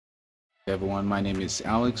Hey everyone, my name is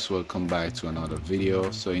Alex. Welcome back to another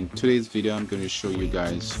video. So in today's video, I'm going to show you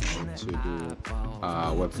guys how to do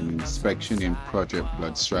weapon inspection in Project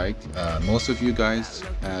Bloodstrike. Most of you guys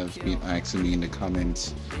have been asking me in the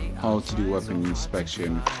comments how to do weapon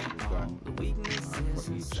inspection for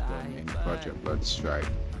each gun in Project Bloodstrike.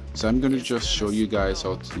 So I'm going to just show you guys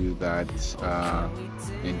how to do that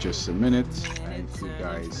in just a minute. And if you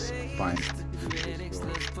guys find the video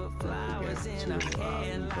useful, don't forget to leave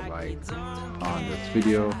a like on this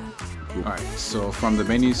video. Alright, so from the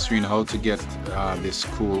menu screen, how to get this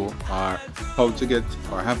cool, how to get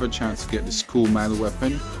or have a chance to get this cool melee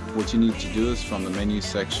weapon. What you need to do is from the menu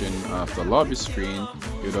section of the lobby screen,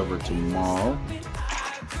 get over to Mall.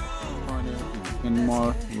 In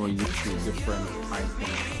Mall, where you see different items.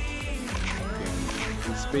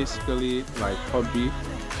 It's basically like PUBG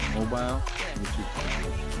Mobile, which you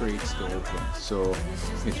can trade to open. So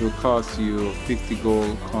it will cost you 50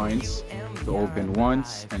 gold coins to open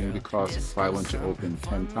once, and it will cost 500 to open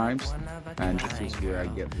 10 times. And this is where I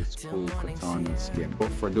get this cool katana skin. But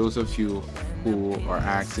for those of you who are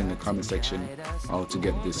asking in the comment section how to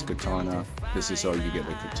get this katana, this is how you get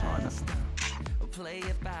the katana.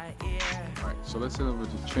 Alright, so let's head over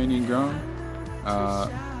to training ground.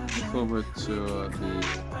 Let's over to the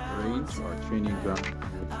range or training ground,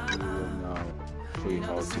 which we will now show you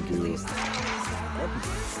how to do.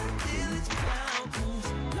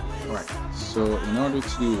 Alright, so in order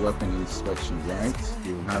to do weapon inspection right,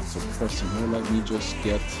 you have to press in here. Let me just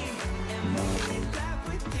get my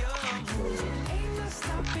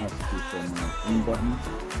capacity for my in button.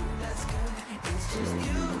 So let me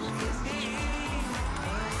just get this.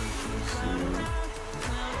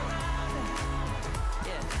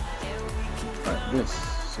 Alright,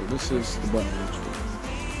 so this is the button which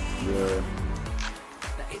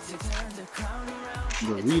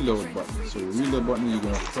the reload button. So the reload button, you're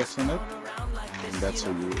gonna press on it, and that's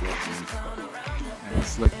how you weapon. And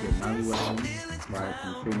select your melee weapon, right,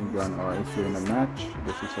 in training ground, or if you're in a match,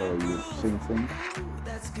 this is how you same thing.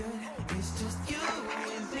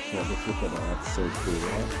 Yeah, just look at that, that's so cool,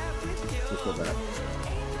 right? Look at that.